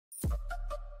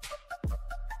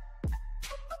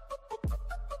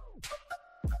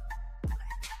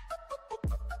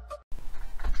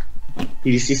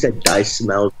He just said dice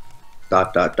smell ...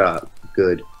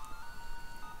 good.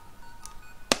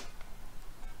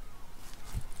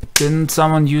 Didn't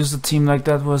someone use the team like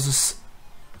that versus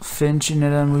Finch in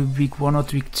it and week 1 or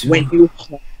week 2? When you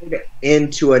hold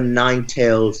into a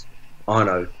Ninetales on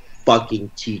a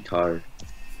fucking T-tar.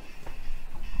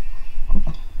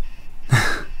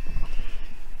 I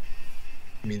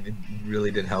mean, it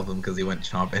really didn't help him because he went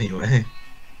chomp anyway.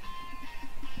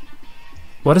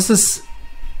 What is this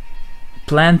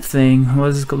plant thing? What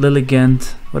is it called?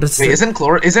 Lilligant. What is Wait, it?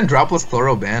 isn't Drought plus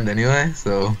Chloro banned anyway?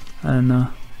 So I don't know.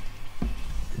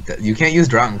 you can't use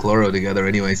Drought and Chloro together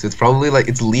anyway. So it's probably like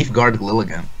it's Leaf Guard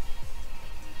Lilligant.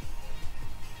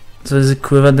 So is it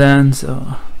Quiver Dance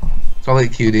or? It's probably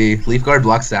QD. Leaf Guard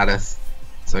blocks status,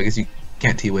 so I guess you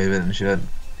can't T-wave it and shit.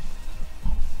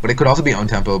 But it could also be on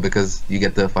tempo because you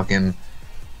get the fucking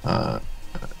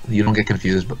you don't get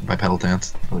confused by pedal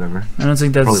dance or whatever. I don't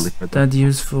think that's that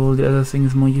useful. The other thing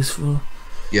is more useful.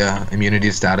 Yeah, immunity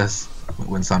to status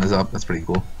when sun is up. That's pretty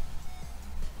cool.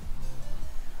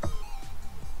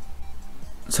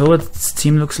 So what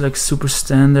team looks like super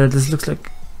standard. This looks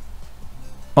like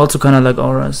also kind of like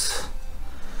Aura's.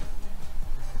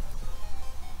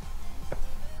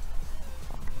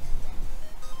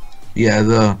 Yeah,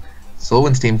 the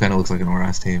Soulwind's team kind of looks like an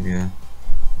Aura's team. Yeah.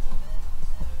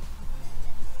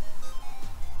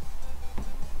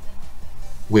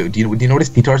 Wait, do you know what his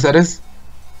T-tar set is?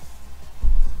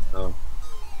 No.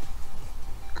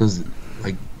 Because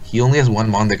like he only has one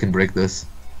mon that can break this.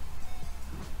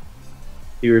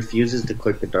 He refuses to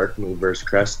click the dark move versus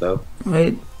Crest though.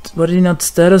 Wait, why did he not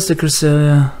status the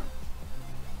Cresselia?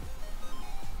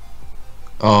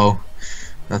 Oh,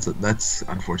 that's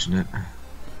unfortunate.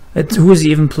 Who is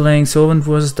he even playing? Soulwind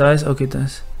versus Dice? Okay,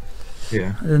 Dice.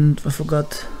 Yeah. I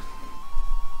forgot.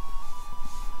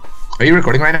 Are you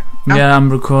recording right now? Yeah, I'm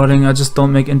recording. I just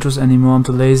don't make intros anymore. I'm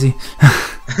too lazy.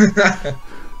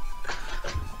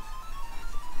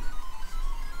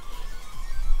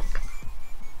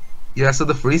 Yeah, so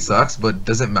the freeze sucks, but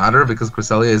doesn't matter because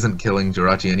Cresselia isn't killing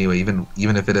Jirachi anyway,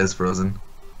 even if it is frozen,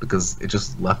 because it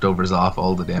just leftovers off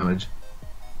all the damage.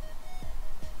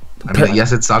 I mean,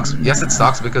 yes, it sucks. Yes, it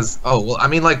sucks because I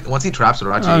mean, like once he traps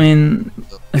Jirachi, I mean,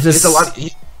 it's a lot.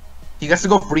 He gets to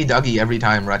go free Dougie every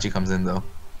time Rachi comes in, though.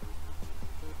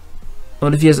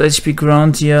 What if he has HP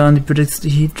ground here and he predicts the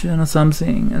heat gen or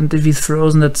something, and if he's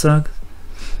frozen, that sucks.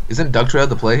 Isn't Duck Trail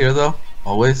the play here though?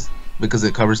 Always, because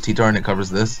it covers T-tar and it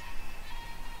covers this.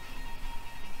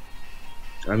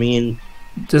 I mean,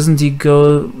 doesn't he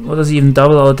go? What does he even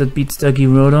double out that beats Dougie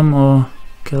Rotom or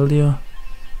Keldeo?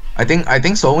 I think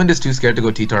Soulwind is too scared to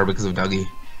go T-tar because of Dougie.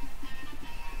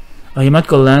 Oh, he might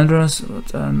go Landorus.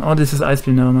 But, this is Ice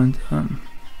Beam. Never mind.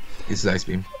 This is Ice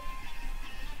Beam.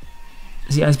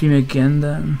 Is he Ice Beam again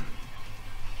then?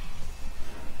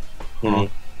 Yeah,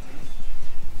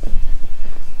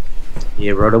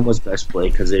 Rotom was best play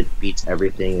because it beats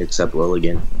everything except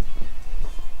Lilligant.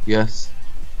 Yes.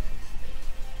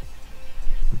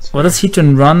 What does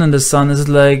Heatran run in the sun? Is it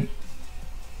like,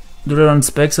 do they run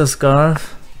Specs or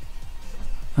Scarf?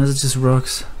 Or is it just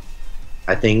rocks?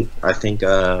 I think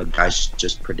guys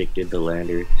just predicted the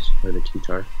Landers or the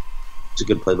T-tar. It's a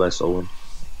good play by Soulwind.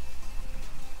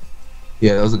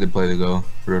 Yeah, that was a good play to go,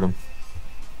 Rotom.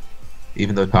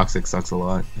 Even though Toxic sucks a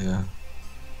lot, yeah.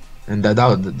 And that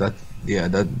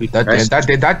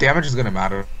damage is gonna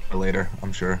matter later,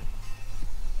 I'm sure.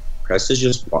 Crest is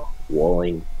just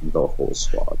walling the whole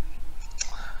squad.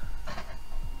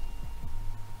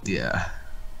 Yeah.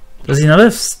 Does he not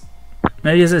have?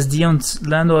 Maybe he has SD on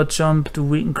Lando or Jump to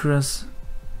weaken Crest.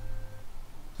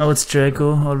 Oh, it's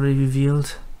Draco already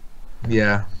revealed.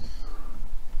 Yeah.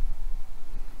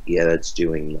 Yeah, that's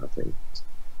doing nothing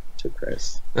to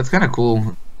Crest. That's kind of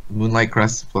cool. Moonlight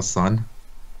Crest plus Sun.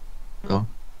 So.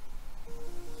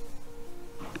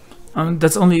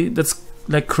 That's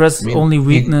like Crest's only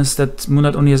weakness, that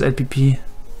Moonlight only has LPP.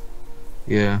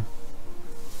 Yeah.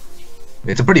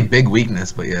 It's a pretty big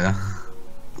weakness, but yeah.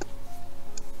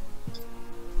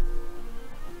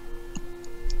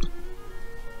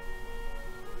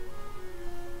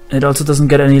 It also doesn't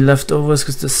get any leftovers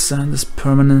because the sand is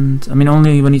permanent. I mean,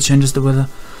 only when he changes the weather.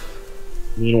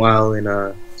 Meanwhile, in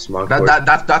Smogon,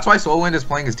 that's why Soulwind is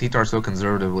playing his T-tar so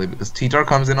conservatively, because T-tar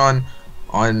comes in on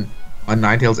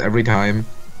Ninetales every time,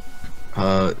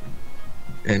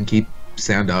 and keep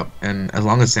sand up. And as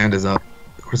long as sand is up,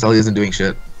 Cresselia isn't doing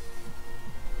shit.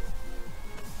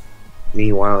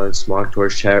 Meanwhile, in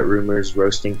Smogtor's chat, rumors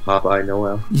roasting Popeye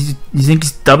Noel. You think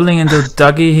he's doubling into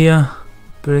Dougie here,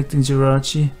 predicting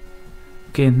Jirachi?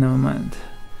 Okay, never mind.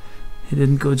 He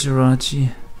didn't go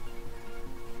Jirachi.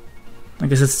 I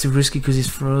guess that's too risky because he's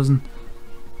frozen.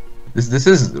 This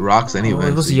is rocks anyway. Oh,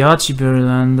 it was so Yachi Berry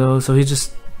land though, so he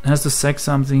just has to sack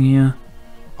something here.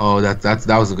 oh, that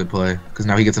was a good play because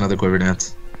now he gets another quiver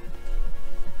dance.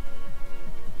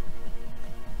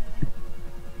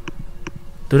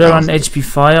 Do they run HP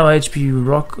Fire or HP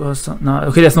Rock or something? No,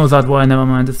 okay, there's no that wire, never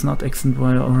mind, it's not Accent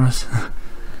Wire or us.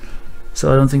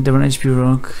 So I don't think they run HP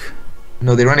Rock.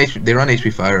 No, they run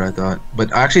HP Fire, I thought.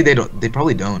 But actually they don't, they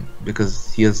probably don't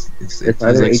because he has It's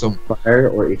either like HP Fire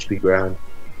or HP Ground.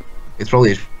 it's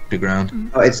probably HP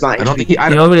Ground. Oh, it's not. I don't HP think he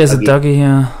already has a Dougie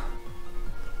here.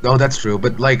 No, that's true.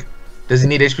 But like does he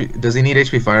need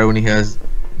HP Fire when he has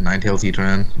Ninetales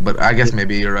Heatran? But I guess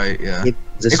maybe you're right, yeah.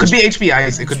 It could be HP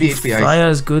Ice. It could be HP Ice. Fire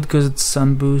is good because it's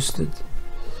sun boosted.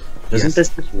 Doesn't this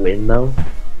just win though?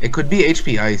 It could be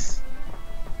HP Ice.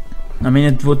 I mean,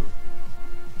 it would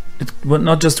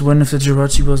not just win if the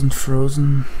Jirachi wasn't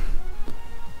frozen.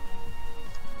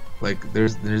 Like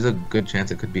there's a good chance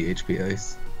it could be HP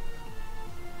Ice.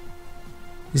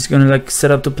 He's gonna like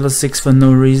set up the +6 for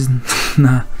no reason.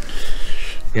 Nah.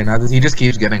 Yeah, now he just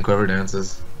keeps getting quiver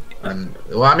dances. And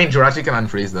well, I mean Jirachi can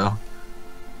unfreeze though.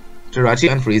 Jirachi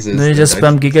unfreezes. Then you just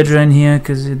spam Giga Drain here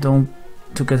because you don't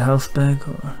to get health back,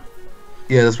 or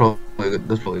Yeah, that's probably a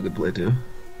good play too.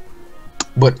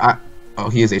 But oh,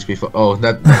 he is HP. Oh,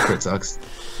 that crit sucks.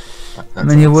 I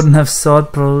mean, he wouldn't have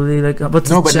thought probably like. What's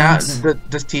No, the but chance? now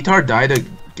does T-Tar die to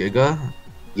Giga?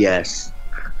 Yes.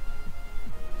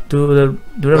 Do they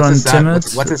run Timid?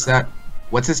 What's his stat?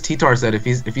 What's his T-Tar set if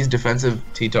he's defensive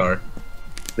T-Tar?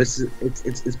 This is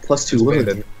it's +2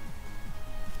 limited.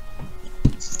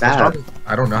 Stab.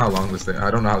 I don't know how long this thing.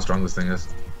 I don't know how strong this thing is.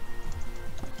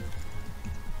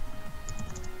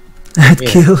 It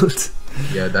killed.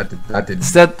 Yeah, that did.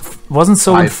 That wasn't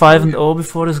Soulwind 5 and 5-0 0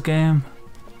 before this game.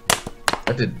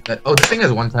 That did. Oh, this thing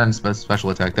has 110 special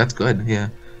attack. That's good. Yeah.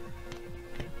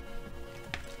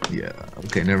 Yeah.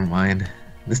 Okay. Never mind.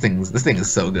 This thing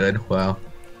is so good. Wow.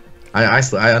 I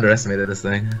underestimated this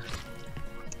thing.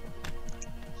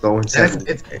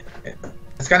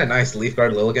 It's kind of nice. Leaf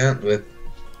Guard Lilligant with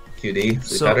QD.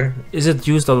 So better. is it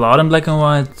used a lot in Black and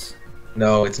White?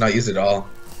 No, it's not used at all.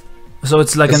 So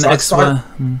it's like an extra.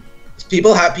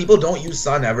 People don't use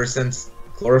Sun ever since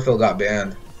Chlorophyll got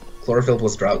banned. Chlorophyll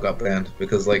plus Drought got banned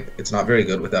because like it's not very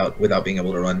good without being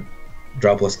able to run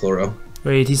Drought plus Chloro.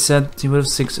 Wait, he said he would have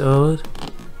 6-0'd.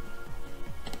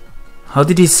 How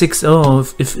did he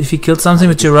 6-0? If he killed something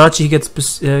with Jirachi, he gets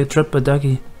trapped by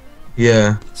Dougie.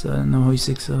 Yeah. So I don't know how he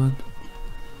 6-0'd.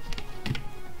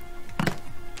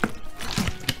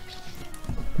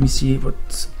 Let me see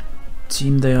what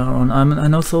team they are on. I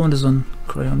know Soulwind is on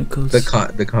Cryonicles.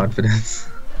 The confidence.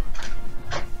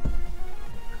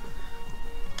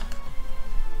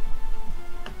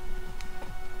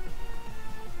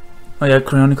 Oh yeah,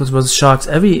 Cryonicles vs Sharks.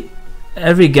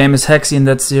 Every game is hexy in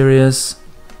that series.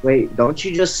 Wait, don't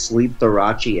you just sleep the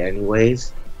Rachi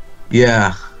anyways?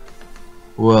 Yeah.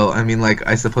 Well, I mean, like,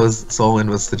 I suppose Soulwind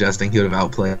was suggesting he would have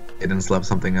outplayed and slept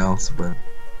something else, but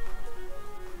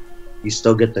You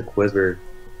still get the quiver.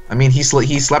 I mean, he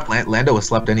slept. Lando was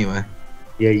slept anyway.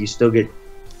 Yeah, you still get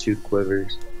 2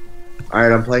 quivers.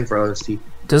 Alright, I'm playing for OST.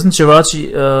 Doesn't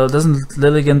Jirachi, doesn't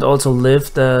Lilligant also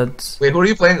live that... Wait, who are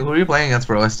you playing? Who are you playing against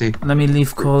for OST? Let me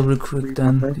leave call real quick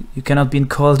then. You cannot be in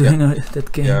call during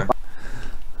that game. Yeah.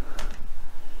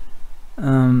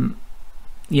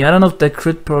 Yeah, I don't know if that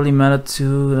crit probably mattered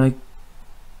too. Like,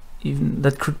 even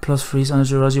that crit plus freeze on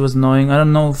Jirachi was annoying. I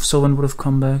don't know if Soulwind would have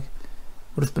come back,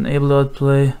 would have been able to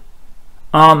outplay.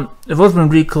 It would have been a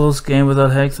really close game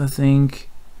without Hex, I think.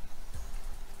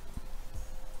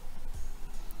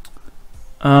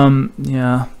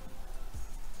 Yeah.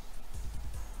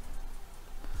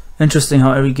 Interesting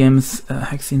how every game is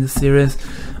hexy in the series.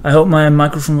 I hope my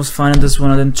microphone was fine in this one.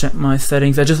 I didn't check my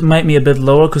settings. I just might be a bit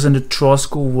lower because in the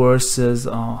Trosco versus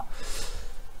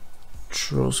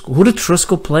Trosco. Who did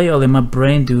Trosco play earlier? My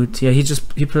brain, dude. Yeah, he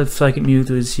played Psychic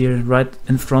Mewtwo is here right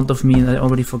in front of me and I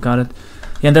already forgot it.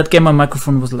 Yeah, in that game my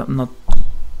microphone was not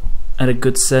at a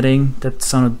good setting. That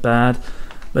sounded bad.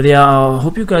 But yeah, I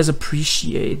hope you guys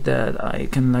appreciate that I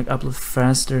can like upload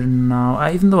faster now.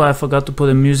 Even though I forgot to put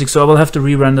in music, so I will have to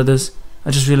re-render this.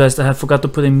 I just realized I forgot to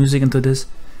put in music into this.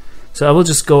 So I will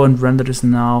just go and render this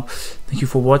now. Thank you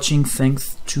for watching.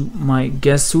 Thanks to my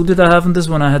guests. Who did I have in this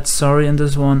one? I had Sorry in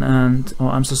this one and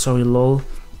Imsosorrylol.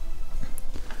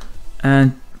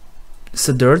 And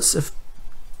Sedertz, if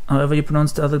however you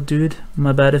pronounce the other dude.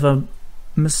 My bad if I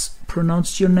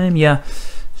mispronounced your name. Yeah.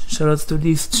 Shoutouts to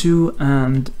these two,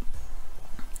 and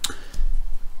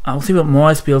I'll see what more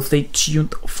I spill. Stay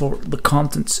tuned for the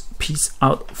contents. Peace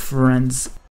out, friends.